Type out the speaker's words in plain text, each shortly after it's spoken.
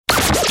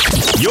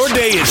Your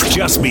day is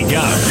just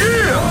begun.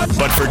 Yeah!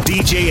 But for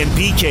DJ and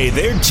PK,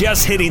 they're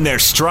just hitting their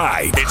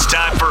stride. It's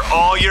time for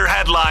all your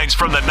headlines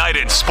from the night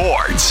in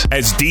sports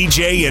as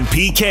DJ and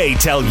PK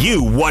tell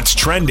you what's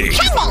trending.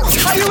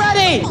 Are you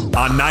ready?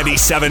 On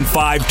 97.5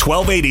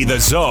 1280 The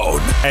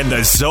Zone and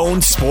The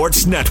Zone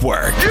Sports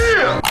Network.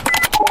 Yeah!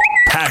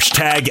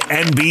 Hashtag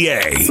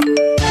NBA.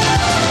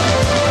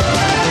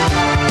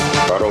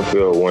 I don't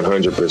feel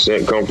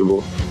 100%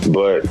 comfortable,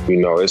 but,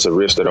 it's a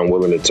risk that I'm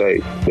willing to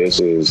take. This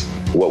is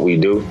what we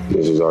do.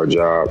 This is our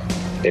job.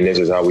 And this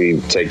is how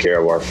we take care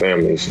of our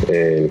families.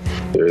 And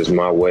there's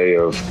my way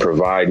of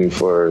providing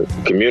for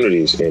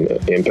communities and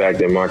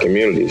impacting my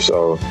community.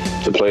 So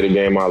to play the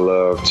game I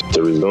love,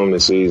 to resume the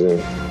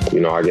season,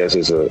 I guess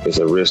it's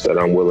a risk that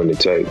I'm willing to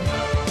take.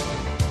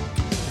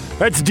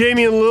 That's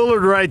Damian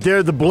Lillard right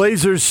there, the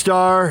Blazers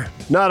star.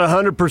 Not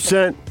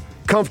 100%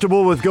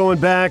 comfortable with going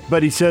back,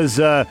 but he says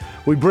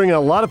we bring a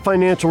lot of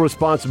financial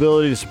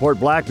responsibility to support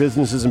black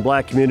businesses and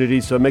black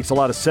communities, so it makes a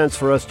lot of sense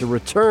for us to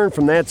return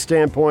from that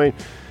standpoint.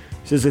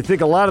 He says, I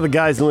think a lot of the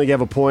guys in the league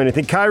have a point. I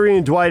think Kyrie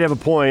and Dwight have a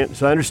point,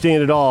 so I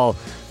understand it all,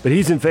 but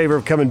he's in favor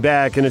of coming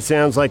back, and it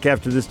sounds like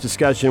after this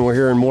discussion we're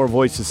hearing more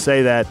voices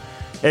say that.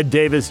 Ed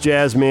Davis,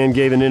 Jazz man,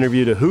 gave an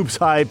interview to Hoops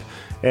Hype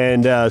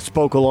and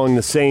spoke along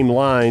the same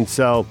line.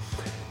 So,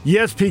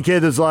 yes,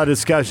 PK, there's a lot of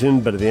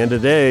discussion, but at the end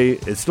of the day,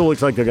 it still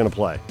looks like they're going to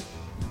play.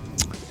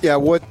 Yeah,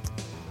 what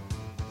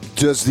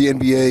does the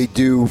NBA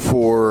do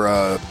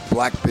for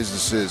black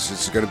businesses?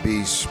 It's going to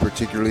be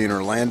particularly in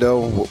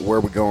Orlando. Where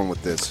are we going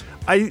with this?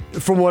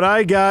 From what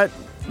I got,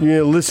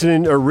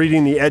 listening or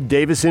reading the Ed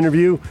Davis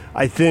interview,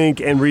 I think,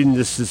 and reading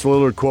this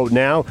Lillard quote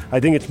now, I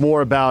think it's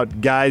more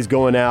about guys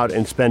going out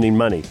and spending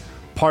money,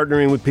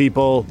 partnering with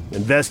people,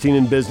 investing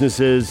in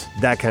businesses,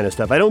 that kind of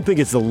stuff. I don't think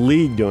it's the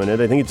league doing it.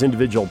 I think it's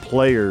individual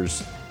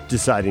players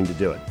deciding to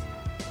do it.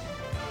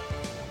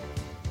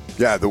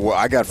 Yeah, what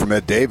I got from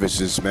Ed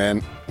Davis is,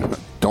 man,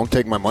 don't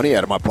take my money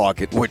out of my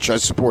pocket, which I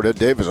support Ed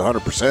Davis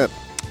 100%.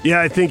 Yeah,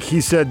 I think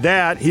he said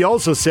that. He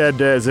also said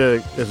as a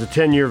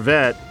 10-year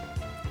vet,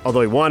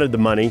 although he wanted the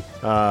money,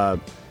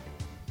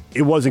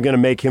 it wasn't going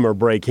to make him or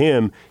break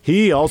him.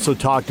 He also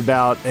talked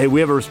about, hey, we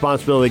have a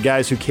responsibility, the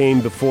guys who came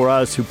before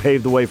us, who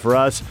paved the way for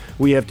us.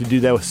 We have to do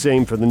that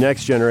same for the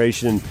next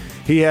generation.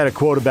 He had a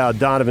quote about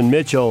Donovan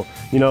Mitchell.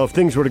 If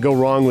things were to go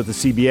wrong with the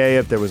CBA,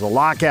 if there was a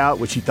lockout,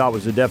 which he thought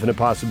was a definite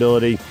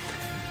possibility,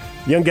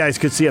 young guys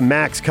could see a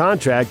max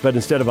contract, but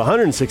instead of a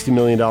 $160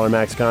 million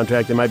max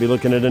contract, they might be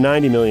looking at a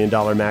 $90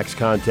 million max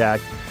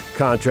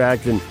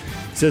contract. And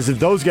says if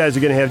those guys are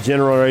going to have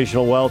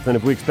generational wealth, and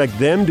if we expect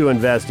them to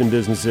invest in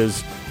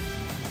businesses,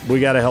 we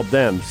got to help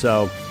them.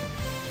 So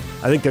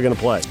I think they're going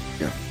to play.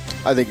 Yeah,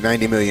 I think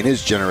 $90 million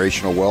is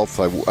generational wealth.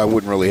 I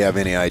wouldn't really have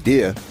any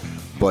idea,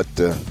 but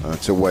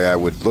it's a way I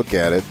would look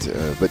at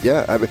it. But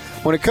yeah,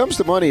 when it comes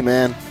to money,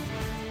 man,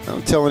 I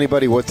don't tell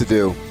anybody what to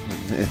do.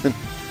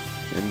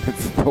 And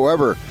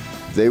however,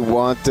 they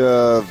want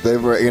they're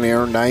going to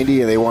earn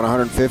 90 and they want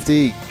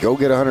 150, go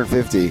get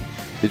 150.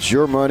 It's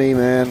your money,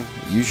 man.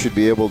 You should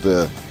be able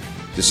to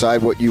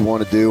decide what you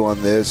want to do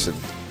on this. And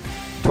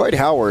Dwight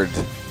Howard,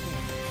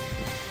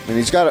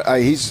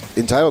 he's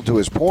entitled to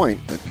his point.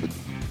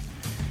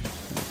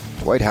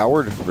 Dwight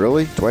Howard,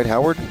 really? Dwight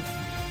Howard?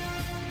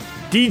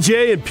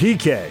 DJ and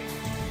PK.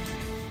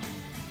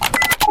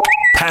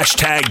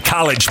 Hashtag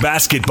college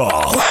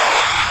basketball.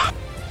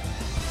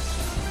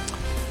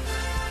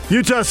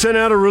 Utah sent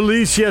out a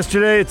release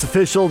yesterday. It's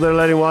official. They're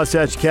letting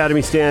Wasatch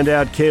Academy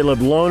standout Caleb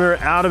Lohner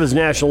out of his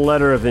national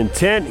letter of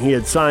intent. He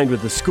had signed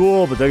with the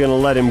school, but they're going to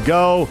let him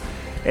go.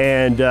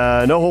 And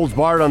no holds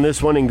barred on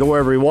this one and go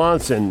wherever he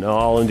wants. And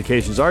all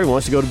indications are he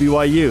wants to go to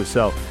BYU.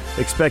 So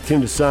expect him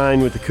to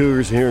sign with the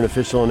Cougars and hear an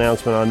official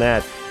announcement on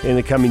that in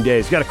the coming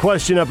days. Got a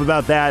question up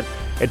about that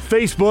at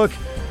Facebook.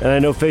 And I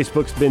know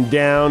Facebook's been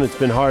down. It's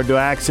been hard to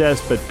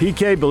access. But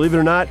PK, believe it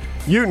or not,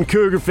 Ute and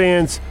Cougar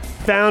fans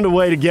found a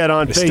way to get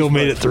on Facebook. They still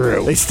made it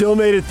through. They still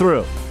made it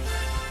through.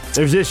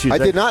 There's issues. I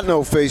did not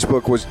know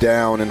Facebook was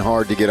down and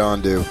hard to get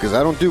onto because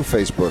I don't do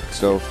Facebook,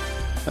 so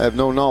I have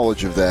no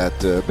knowledge of that.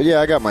 But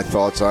yeah, I got my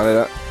thoughts on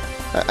it.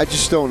 I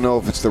just don't know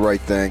if it's the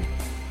right thing.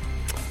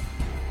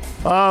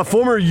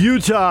 Former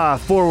Utah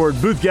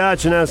forward Booth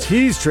Gach announced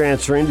he's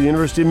transferring to the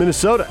University of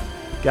Minnesota.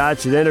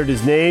 Gach had entered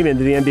his name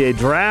into the NBA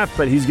draft,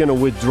 but he's going to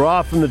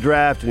withdraw from the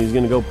draft and he's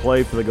going to go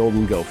play for the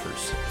Golden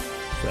Gophers.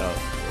 So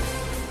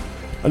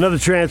another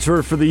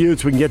transfer for the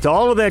Utes. We can get to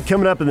all of that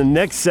coming up in the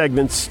next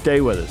segment.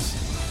 Stay with us.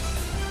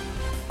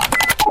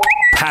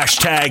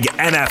 Hashtag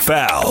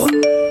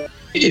NFL.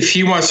 If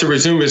he wants to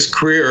resume his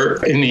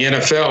career in the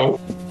NFL,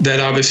 that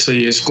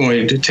obviously is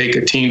going to take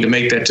a team to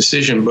make that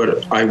decision.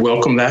 But I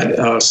welcome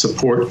that,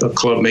 support the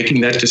club making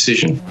that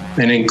decision,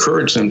 and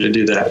encourage them to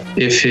do that.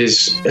 If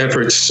his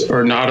efforts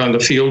are not on the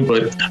field,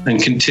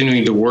 and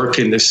continuing to work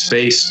in this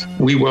space,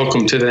 we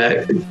welcome to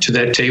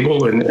that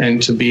table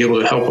and to be able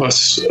to help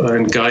us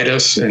and guide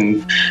us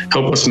and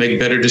help us make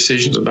better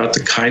decisions about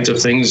the kinds of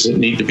things that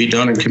need to be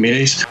done in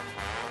communities.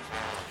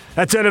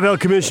 That's NFL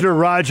Commissioner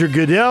Roger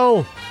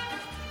Goodell.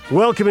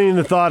 welcoming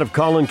the thought of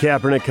Colin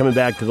Kaepernick coming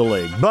back to the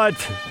league. But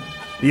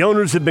the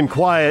owners have been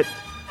quiet.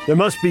 There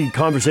must be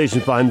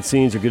conversations behind the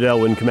scenes, or Goodell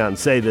wouldn't come out and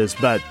say this,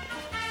 but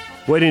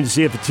waiting to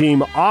see if the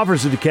team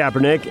offers it to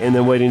Kaepernick and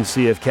then waiting to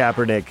see if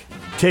Kaepernick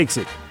takes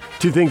it.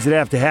 Two things that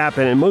have to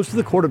happen, and most of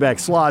the quarterback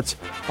slots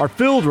are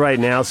filled right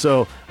now,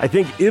 so I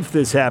think if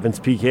this happens,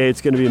 PK,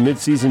 it's going to be a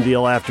midseason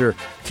deal after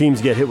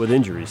teams get hit with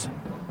injuries.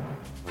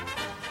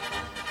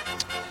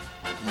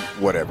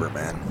 Whatever,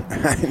 man.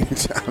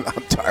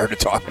 I'm tired of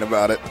talking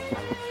about it.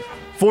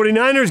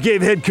 49ers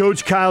gave head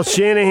coach Kyle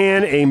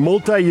Shanahan a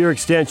multi-year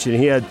extension.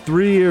 He had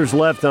 3 years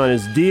left on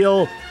his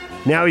deal.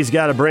 Now he's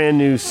got a brand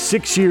new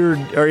 6-year,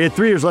 or he had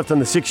 3 years left on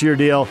the 6-year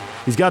deal.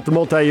 He's got the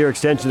multi-year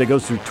extension that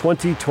goes through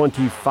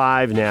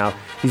 2025 now.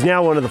 He's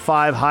now one of the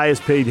 5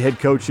 highest paid head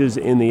coaches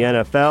in the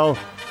NFL.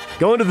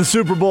 Going to the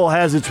Super Bowl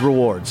has its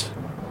rewards.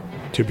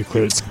 To be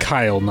clear, it's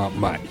Kyle, not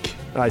Mike.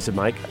 I said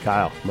Mike.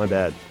 Kyle, my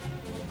bad.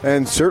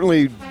 And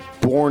certainly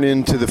born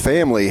into the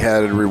family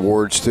had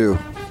rewards too.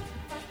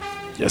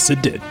 Yes,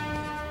 it did.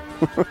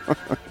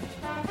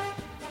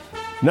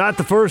 Not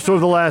the first or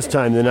the last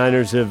time the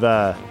Niners have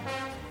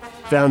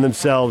found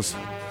themselves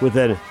with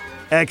an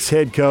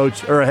ex-head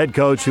coach, or a head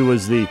coach who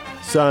was the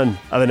son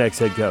of an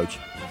ex-head coach.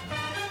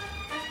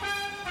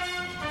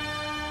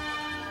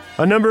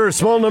 A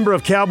small number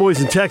of Cowboys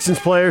and Texans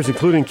players,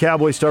 including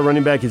Cowboys star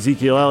running back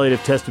Ezekiel Elliott,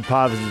 have tested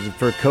positive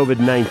for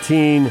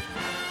COVID-19.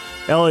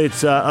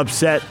 Elliott's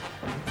upset,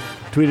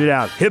 tweeted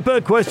out,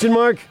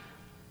 HIPAA, ?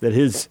 That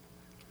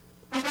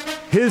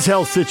his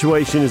health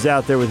situation is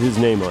out there with his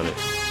name on it.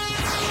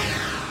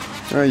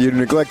 You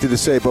neglected to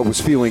say, but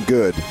was feeling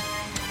good.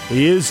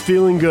 He is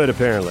feeling good,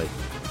 apparently.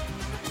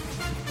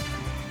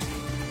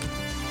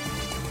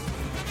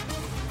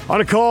 On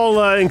a call,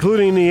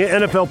 including the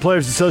NFL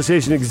Players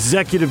Association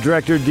Executive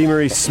Director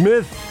DeMaurice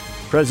Smith,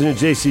 President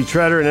J.C.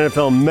 Tretter, and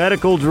NFL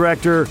Medical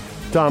Director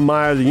Tom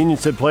Meyer, the union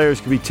said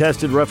players could be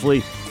tested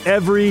roughly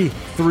every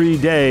 3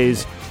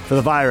 days for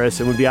the virus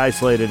and would be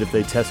isolated if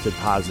they tested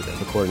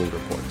positive, according to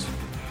reports.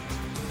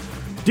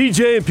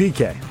 DJ and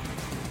PK.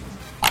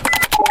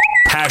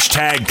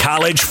 Hashtag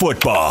college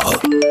football.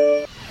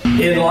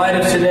 In light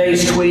of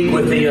today's tweet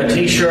with the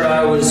T-shirt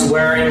I was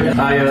wearing,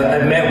 I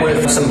met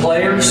with some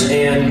players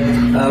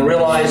and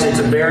realized it's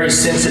a very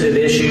sensitive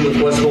issue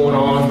with what's going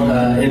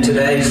on in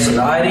today's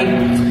society.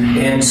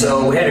 And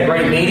so we had a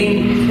great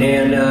meeting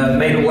and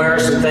made aware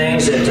of some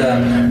things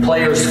that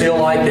players feel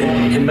like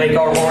that can make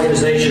our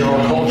organization,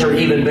 our culture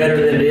even better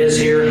than it is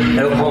here at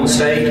Oklahoma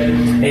State.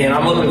 And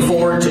I'm looking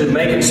forward to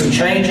making some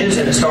changes,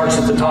 and it starts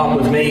at the top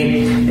with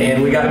me,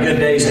 and we got good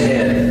days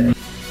ahead.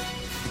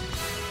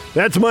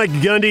 That's Mike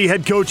Gundy,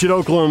 head coach at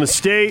Oklahoma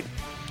State.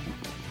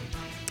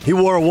 He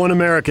wore a One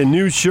America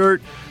News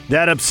shirt.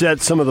 That upset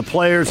some of the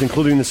players,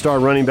 including the star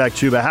running back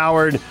Chuba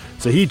Howard.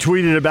 So he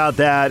tweeted about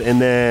that,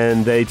 and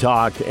then they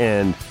talked,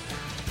 and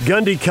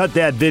Gundy cut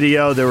that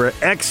video. There were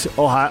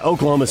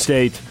ex-Oklahoma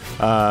State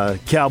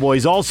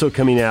Cowboys also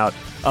coming out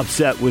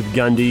upset with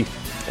Gundy.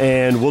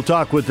 And we'll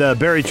talk with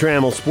Barry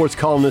Trammell, sports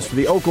columnist for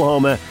the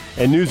Oklahoma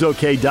and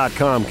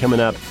newsok.com, coming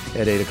up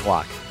at 8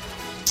 o'clock.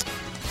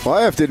 Well,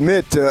 I have to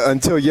admit,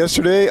 until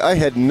yesterday, I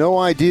had no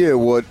idea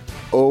what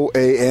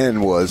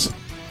OAN was.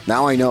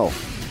 Now I know.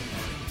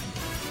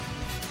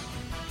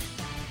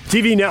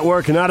 TV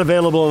network, not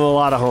available in a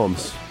lot of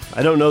homes.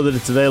 I don't know that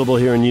it's available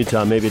here in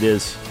Utah. Maybe it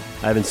is.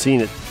 I haven't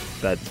seen it,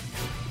 but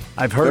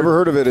I've heard. Never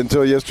heard of it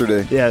until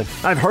yesterday. Yeah,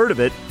 I've heard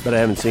of it, but I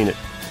haven't seen it.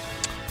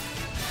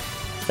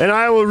 And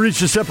Iowa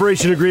reached a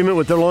separation agreement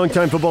with their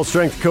longtime football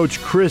strength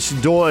coach Chris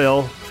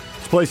Doyle.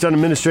 He's placed on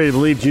administrative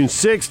leave June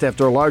 6th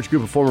after a large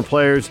group of former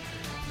players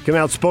come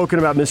outspoken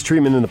about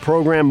mistreatment in the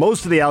program.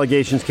 Most of the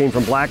allegations came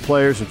from black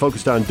players and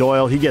focused on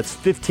Doyle. He gets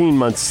 15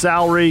 months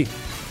salary,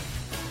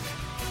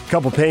 a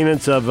couple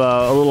payments of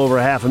a little over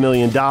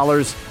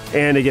 $500,000,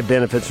 and they get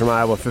benefits from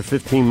Iowa for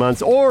 15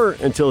 months or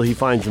until he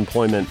finds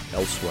employment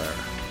elsewhere.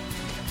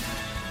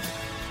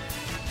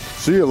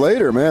 See you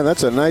later, man.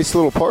 That's a nice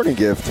little parting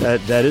gift.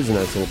 That is a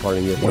nice little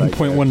parting gift.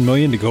 $1.1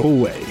 million to go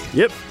away.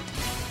 Yep.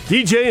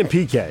 DJ and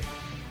PK.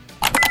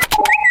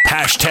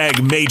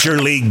 Hashtag Major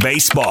League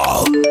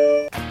Baseball.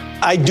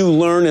 I do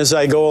learn as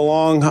I go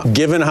along.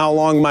 Given how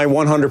long my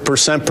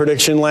 100%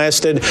 prediction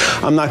lasted,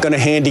 I'm not going to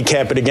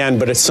handicap it again,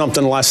 but it's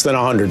something less than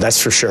 100,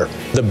 that's for sure.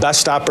 The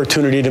best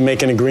opportunity to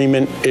make an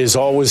agreement is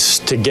always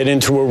to get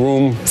into a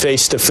room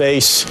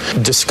face-to-face,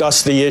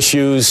 discuss the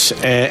issues,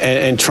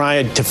 and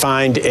try to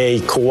find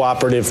a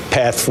cooperative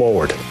path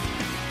forward.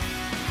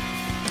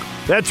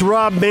 That's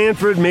Rob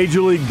Manfred,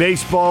 Major League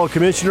Baseball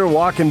commissioner,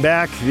 walking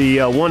back the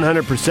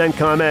 100%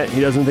 comment. He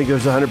doesn't think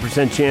there's a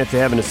 100% chance of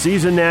having a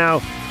season now.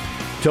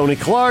 Tony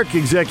Clark,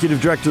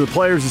 executive director of the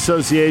Players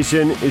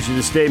Association, issued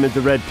a statement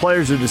that read,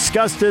 players are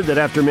disgusted that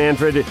after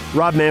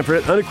Rob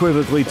Manfred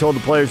unequivocally told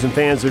the players and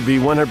fans there'd be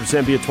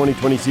 100% be a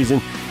 2020 season,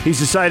 he's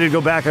decided to go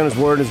back on his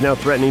word and is now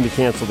threatening to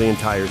cancel the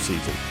entire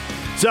season.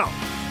 So,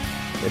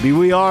 maybe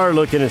we are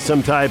looking at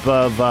some type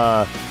of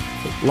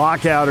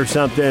lockout or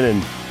something,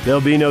 and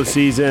there'll be no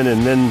season,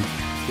 and then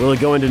we'll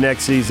go into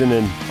next season,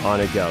 and on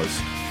it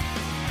goes.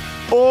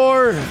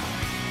 Or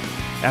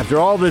after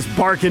all this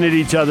barking at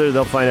each other,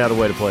 they'll find out a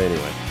way to play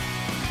anyway.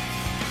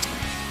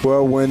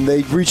 Well, when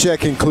they reach that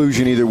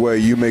conclusion, either way,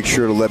 you make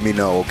sure to let me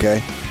know,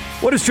 okay?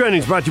 What is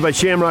Trending is brought to you by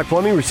Shamrock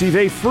Plumbing. Receive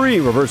a free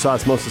reverse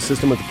osmosis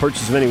system with the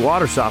purchase of any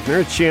water softener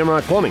at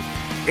Shamrock Plumbing.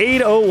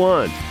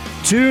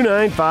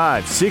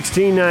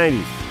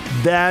 801-295-1690.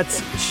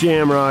 That's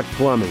Shamrock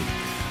Plumbing.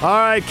 All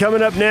right,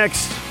 coming up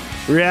next,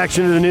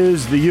 reaction to the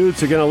news. The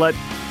Utes are going to let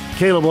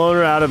Caleb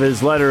Lohner out of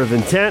his letter of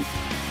intent.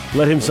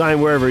 Let him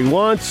sign wherever he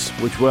wants,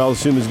 which we'll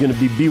assume is going to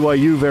be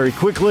BYU very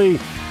quickly.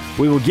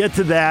 We will get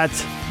to that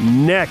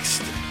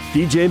next.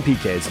 DJ and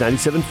PK, it's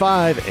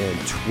 97.5 and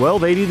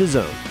 1280 The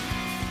Zone.